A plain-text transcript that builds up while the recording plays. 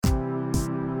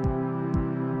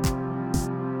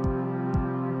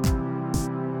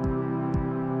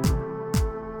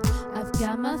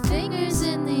my fingers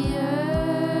in the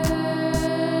earth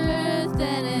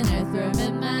and an earthworm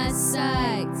in my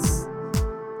sights.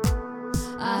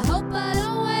 I hope I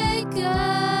don't wake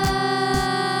up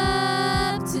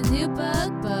to new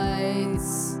bug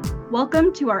bites.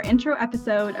 Welcome to our intro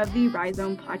episode of the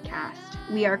Rhizome podcast.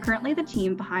 We are currently the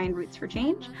team behind Roots for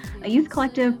Change, a youth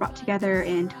collective brought together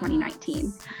in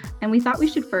 2019. And we thought we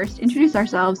should first introduce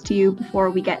ourselves to you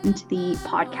before we get into the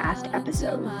podcast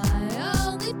episode.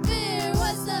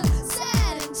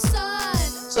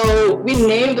 So we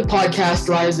named the podcast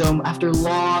Rhizome after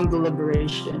long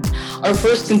deliberation. Our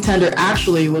first contender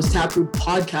actually was Taproot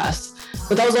Podcast,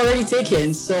 but that was already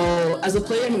taken. So as a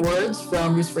play in words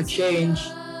from Roots for Change,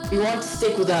 we want to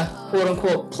stick with a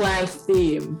quote-unquote plant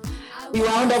theme. We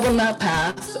wound up on that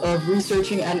path of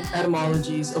researching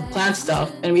etymologies of plant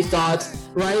stuff, and we thought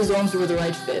rhizomes were the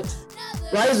right fit.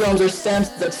 Rhizomes are stems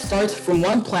that start from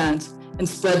one plant and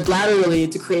spread laterally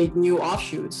to create new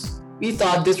offshoots. We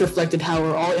thought this reflected how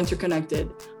we're all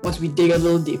interconnected once we dig a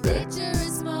little deeper. Nature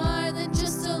is more than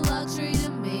just a luxury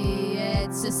to me.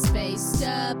 It's a space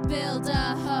to build a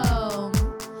home.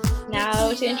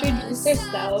 Now to introduce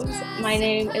ourselves, my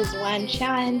name is Wen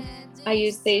Chan. I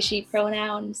use they, she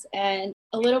pronouns, and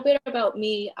a little bit about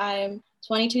me. I'm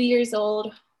 22 years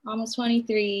old, almost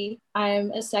 23.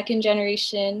 I'm a second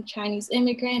generation Chinese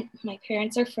immigrant. My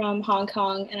parents are from Hong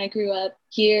Kong, and I grew up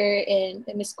here in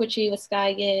Misquitchie,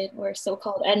 Muskegon, or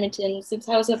so-called Edmonton, since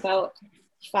I was about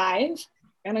 5.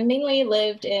 And I mainly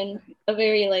lived in a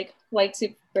very white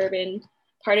suburban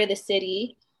part of the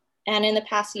city. And in the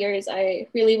past years, I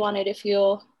really wanted to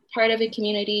feel part of a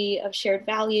community of shared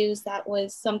values. That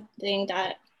was something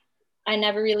that I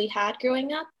never really had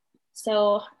growing up.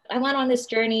 So I went on this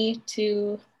journey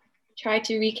to try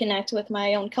to reconnect with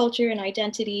my own culture and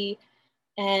identity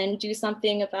and do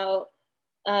something about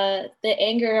the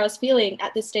anger I was feeling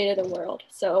at the state of the world.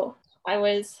 So I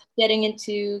was getting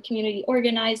into community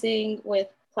organizing with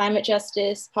climate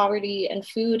justice, poverty, and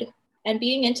food. And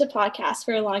being into podcasts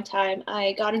for a long time,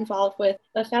 I got involved with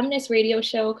a feminist radio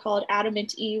show called Adam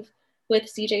and Eve with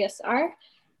CJSR.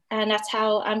 And that's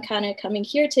how I'm kind of coming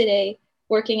here today,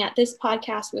 working at this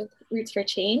podcast with Roots for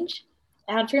Change.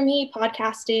 And for me,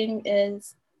 podcasting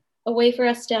is a way for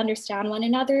us to understand one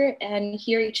another and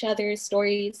hear each other's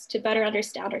stories to better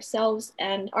understand ourselves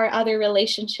and our other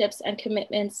relationships and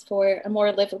commitments for a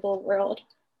more livable world.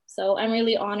 So I'm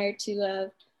really honored to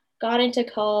have gotten to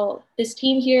call this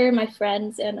team here my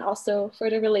friends, and also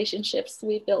for the relationships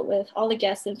we've built with all the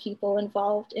guests and people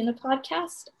involved in the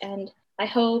podcast. And I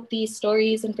hope these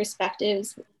stories and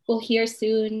perspectives we'll hear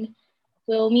soon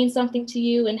will mean something to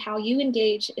you and how you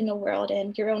engage in the world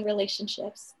and your own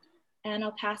relationships. And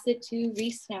I'll pass it to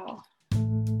Reese now.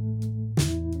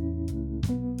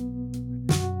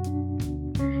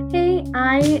 Hey,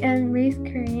 I am Reese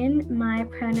Korean. My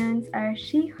pronouns are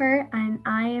she, her, and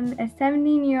I am a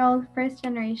 17-year-old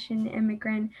first-generation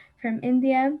immigrant from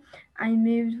India. I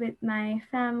moved with my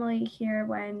family here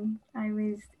when I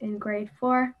was in grade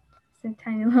 4, as a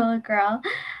tiny little girl.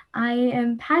 I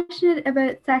am passionate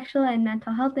about sexual and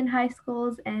mental health in high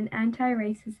schools and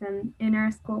anti-racism in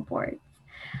our school boards,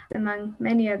 among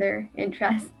many other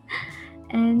interests.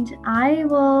 And I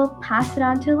will pass it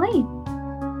on to Elaine.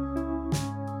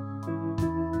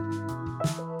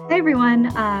 Hi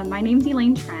everyone, my name's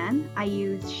Elaine Tran. I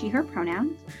use she, her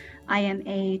pronouns. I am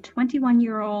a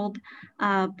 21-year-old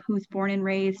who's born and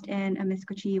raised in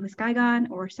Misquitchie, Muskegon,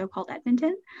 or so-called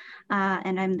Edmonton,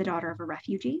 and I'm the daughter of a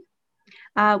refugee.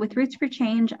 With Roots for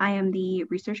Change, I am the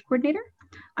research coordinator.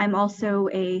 I'm also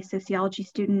a sociology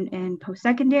student in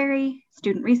post-secondary,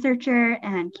 student researcher,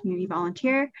 and community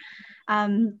volunteer.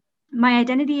 My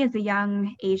identity as a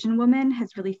young Asian woman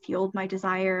has really fueled my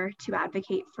desire to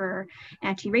advocate for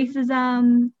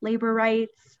anti-racism, labor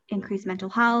rights, increased mental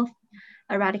health,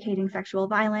 eradicating sexual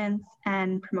violence,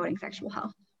 and promoting sexual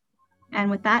health. And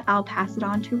with that, I'll pass it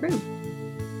on to Ruth.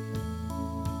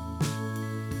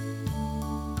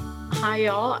 Hi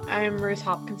y'all, I'm Ruth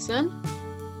Hopkinson.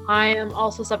 I am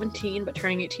also 17, but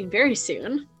turning 18 very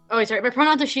soon. Oh, sorry, my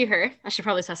pronouns are she, her. I should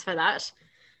probably specify that.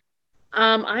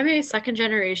 I'm a second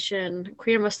generation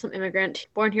queer Muslim immigrant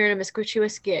born here in Misquitchie,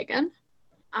 Muskegon.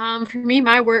 For me,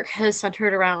 my work has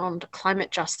centered around climate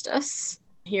justice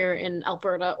here in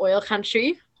Alberta oil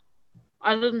country.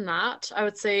 Other than that, I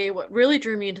would say what really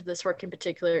drew me into this work in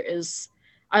particular is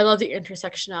I love the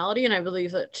intersectionality, and I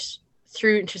believe that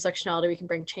through intersectionality we can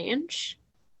bring change.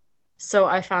 So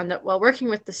I found that while working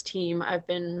with this team, I've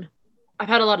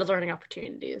had a lot of learning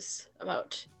opportunities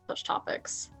about such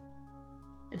topics.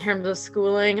 In terms of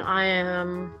schooling, I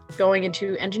am going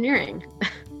into engineering.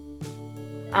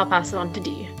 I'll pass it on to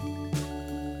Dee.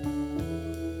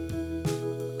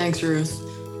 Thanks, Ruth.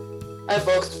 Hi,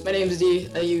 folks. My name is Dee.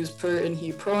 I use per and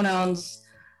he pronouns.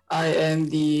 I am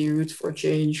the Roots for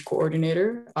Change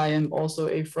coordinator. I am also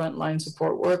a frontline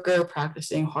support worker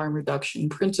practicing harm reduction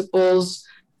principles.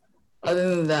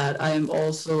 Other than that, I am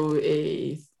also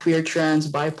a queer, trans,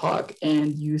 BIPOC,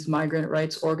 and youth migrant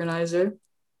rights organizer.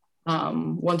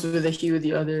 One's with a hue,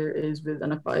 the other is with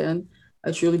Anapayan.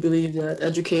 I truly believe that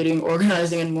educating,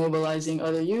 organizing, and mobilizing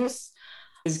other youth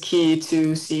is key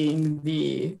to seeing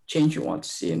the change you want to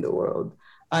see in the world.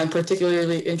 I'm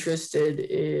particularly interested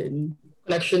in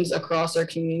connections across our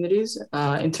communities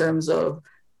in terms of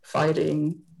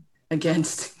fighting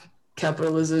against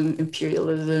capitalism,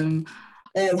 imperialism,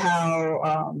 and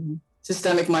how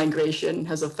systemic migration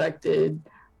has affected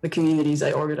the communities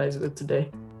I organize with today.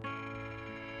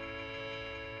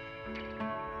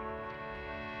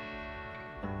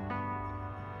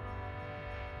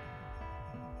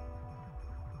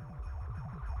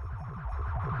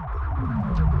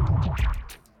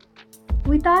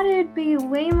 We thought it would be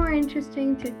way more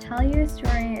interesting to tell you a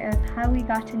story of how we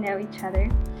got to know each other.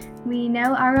 We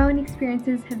know our own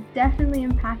experiences have definitely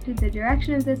impacted the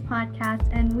direction of this podcast,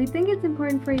 and we think it's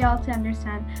important for y'all to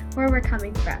understand where we're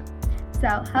coming from. So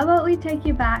how about we take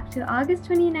you back to August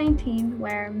 2019,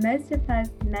 where most of us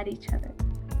met each other.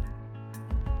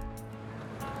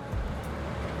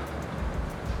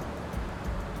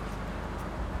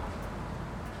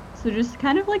 So just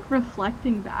kind of like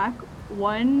reflecting back,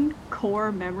 one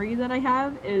core memory that I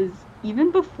have is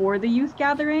even before the youth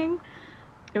gathering,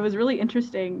 it was really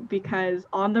interesting because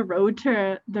on the road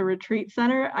to the retreat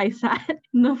center, I sat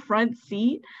in the front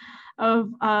seat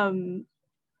of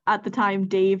at the time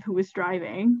Dave, who was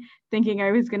driving, thinking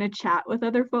I was going to chat with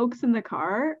other folks in the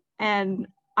car. And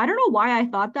I don't know why I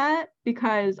thought that,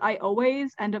 because I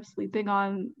always end up sleeping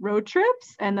on road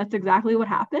trips, and that's exactly what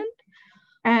happened.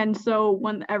 And so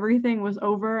when everything was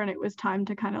over and it was time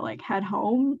to kind of like head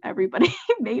home, everybody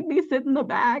made me sit in the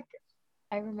back.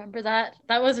 I remember that.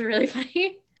 That was really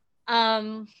funny.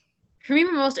 For me,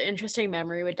 my most interesting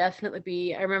memory would definitely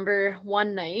be, I remember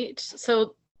one night,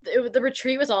 so the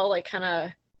retreat was all like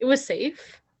it was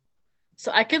safe.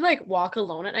 So I could like walk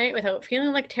alone at night without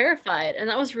feeling like terrified. And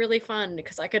that was really fun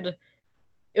because it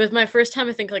was my first time,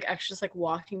 I think, like actually just like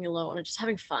walking alone and just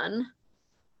having fun.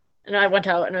 And I went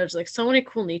out and there was like so many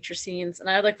cool nature scenes, and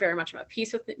I like very much am at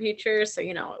peace with nature. So,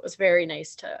 it was very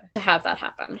nice to have that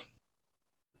happen.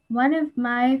 One of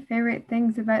my favorite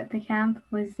things about the camp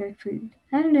was the food.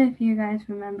 I don't know if you guys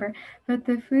remember, but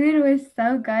the food was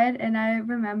so good. And I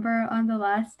remember on the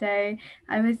last day,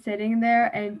 I was sitting there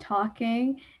and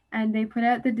talking, and they put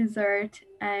out the dessert,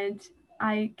 and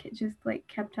I just like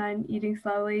kept on eating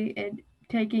slowly and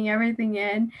taking everything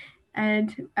in.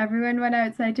 And everyone went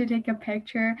outside to take a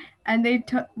picture, and they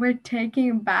were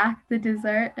taking back the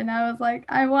dessert, and I was like,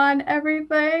 I want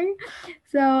everything.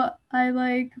 So I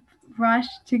like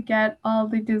rushed to get all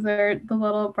the dessert, the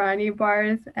little brownie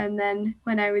bars, and then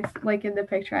when I was like in the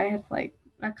picture, I had like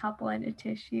a couple in a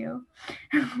tissue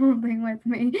holding with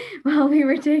me while we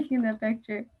were taking the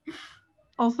picture.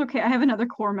 Also, okay, I have another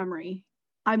core memory.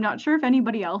 I'm not sure if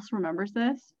anybody else remembers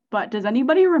this, but does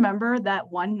anybody remember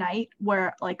that one night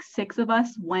where like 6 of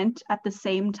us went at the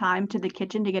same time to the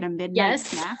kitchen to get a midnight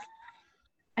snack?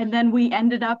 And then we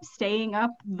ended up staying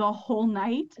up the whole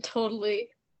night. Totally.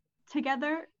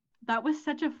 Together. That was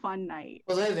such a fun night.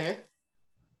 Was I there?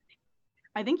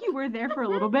 I think you were there for a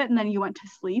little bit and then you went to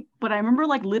sleep. But I remember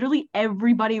like literally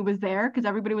everybody was there because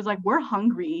everybody was like, we're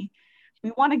hungry.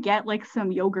 We want to get like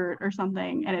some yogurt or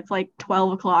something. And it's like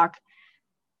 12 o'clock.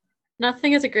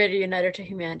 Nothing is a greater uniter to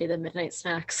humanity than midnight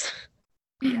snacks.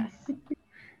 Yes.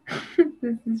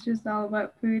 This is just all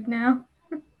about food now.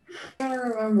 I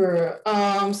remember.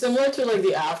 Similar to like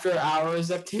the after hours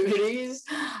activities.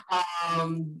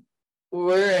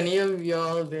 Were any of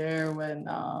y'all there when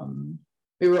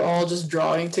we were all just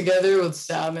drawing together with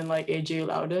Sam and like AJ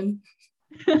Loudon?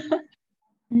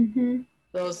 Mm-hmm.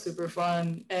 That was super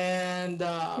fun. And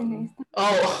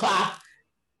I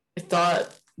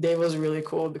thought Dave was really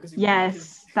cool because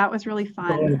that was really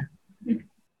fun.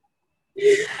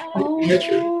 Oh,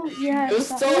 yeah. It was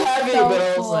so heavy, but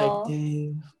I was like,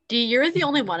 Dave. Dee, you're the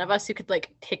only one of us who could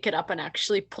like pick it up and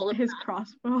actually pull it. His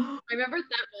crossbow. I remember at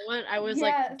that moment I was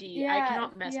like, Dee, I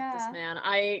cannot mess with this man.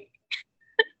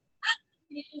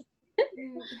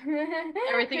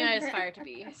 Everything I aspire to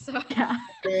be. So yeah.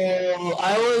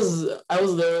 I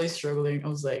was literally struggling. I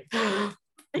was like,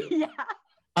 yeah.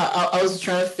 I was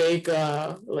trying to fake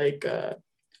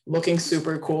looking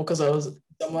super cool because I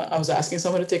was asking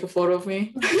someone to take a photo of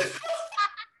me.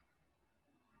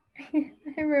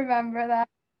 I remember that.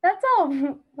 That's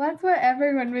all. That's what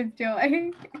everyone was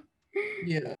doing.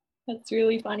 Yeah. That's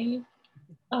really funny.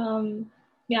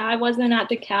 Yeah, I wasn't at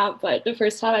the camp, but the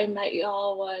first time I met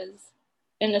y'all was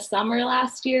in the summer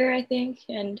last year, I think.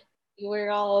 And we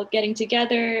were all getting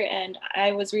together, and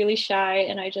I was really shy,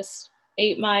 and I just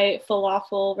ate my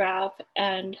falafel wrap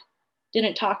and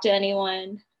didn't talk to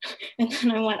anyone. And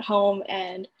then I went home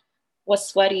and was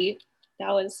sweaty.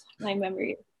 That was my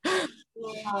memory. That's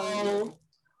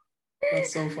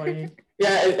so funny.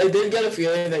 Yeah, I did get a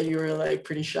feeling that you were like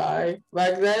pretty shy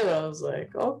back then. I was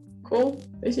like, oh, cool.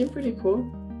 They seem pretty cool.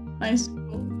 Nice.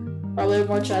 Probably have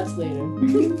more chats later.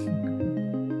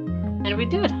 And we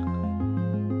did.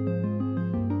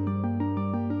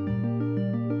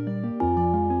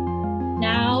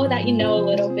 Now that you know a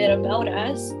little bit about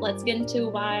us, let's get into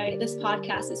why this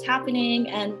podcast is happening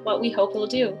and what we hope it'll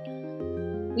do.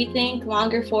 We think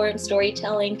longer form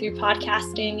storytelling through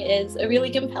podcasting is a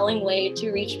really compelling way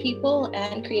to reach people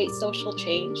and create social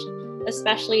change,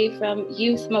 especially from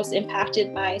youth most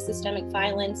impacted by systemic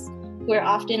violence, who are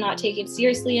often not taken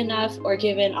seriously enough or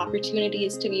given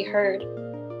opportunities to be heard.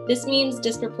 This means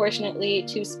disproportionately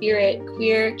to spirit,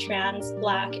 queer, trans,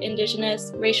 Black,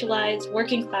 Indigenous, racialized,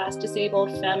 working class,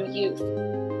 disabled, femme youth.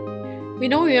 We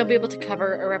know we won't be able to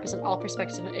cover or represent all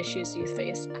perspectives and issues youth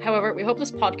face. However, we hope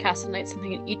this podcast ignites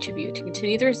something in each of you to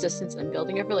continue the resistance and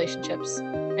building of relationships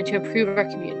and to improve our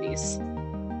communities.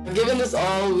 Given this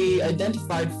all, we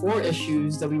identified 4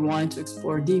 issues that we wanted to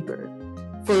explore deeper.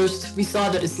 First, we saw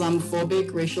that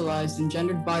Islamophobic, racialized, and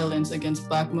gendered violence against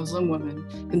Black Muslim women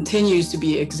continues to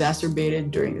be exacerbated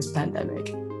during this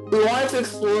pandemic. We wanted to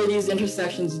explore these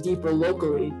intersections deeper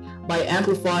locally by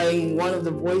amplifying one of the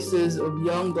voices of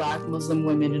young Black Muslim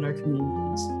women in our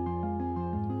communities.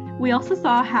 We also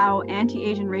saw how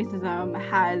anti-Asian racism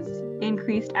has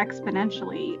increased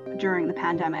exponentially during the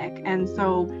pandemic. And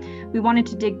so we wanted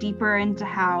to dig deeper into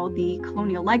how the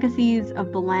colonial legacies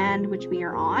of the land which we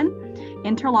are on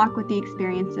interlock with the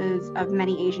experiences of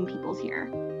many Asian peoples here.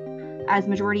 As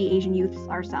majority Asian youths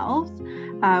ourselves,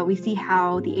 we see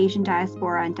how the Asian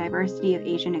diaspora and diversity of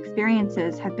Asian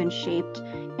experiences have been shaped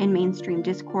in mainstream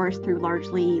discourse through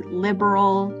largely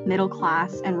liberal, middle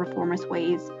class, and reformist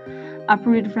ways,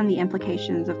 uprooted from the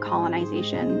implications of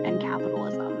colonization and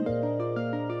capitalism.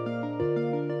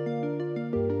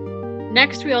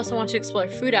 Next, we also want to explore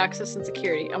food access and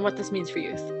security and what this means for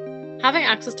youth. Having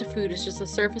access to food is just the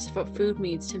surface of what food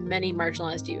means to many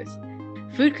marginalized youth.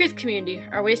 Food creates community,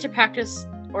 are ways to practice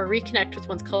or reconnect with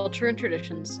one's culture and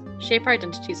traditions, shape our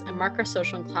identities, and mark our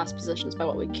social and class positions by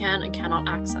what we can and cannot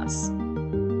access.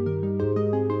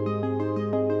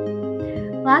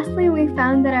 Lastly, we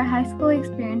found that our high school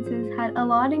experiences had a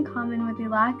lot in common with the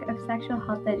lack of sexual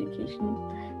health education.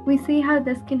 We see how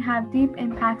this can have deep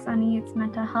impacts on a youth's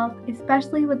mental health,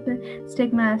 especially with the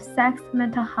stigma of sex,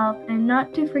 mental health, and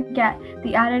not to forget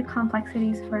the added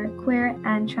complexities for queer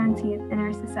and trans youth in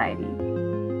our society.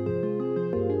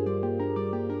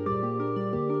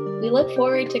 We look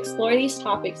forward to explore these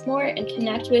topics more and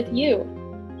connect with you.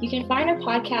 You can find our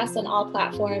podcast on all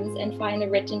platforms and find the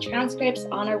written transcripts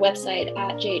on our website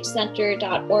at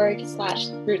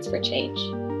jhcenter.org/rootsforchange.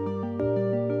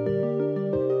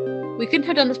 We couldn't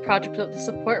have done this project without the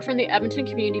support from the Edmonton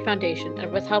Community Foundation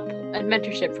and with help and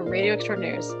mentorship from Radio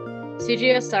Extraordinaires,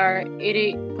 CJSR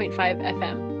 88.5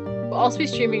 FM. We'll also be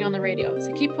streaming on the radio,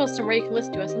 so keep posting where you can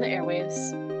listen to us on the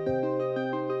airwaves.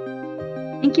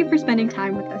 Thank you for spending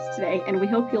time with us today, and we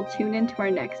hope you'll tune in to our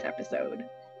next episode.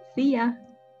 See ya!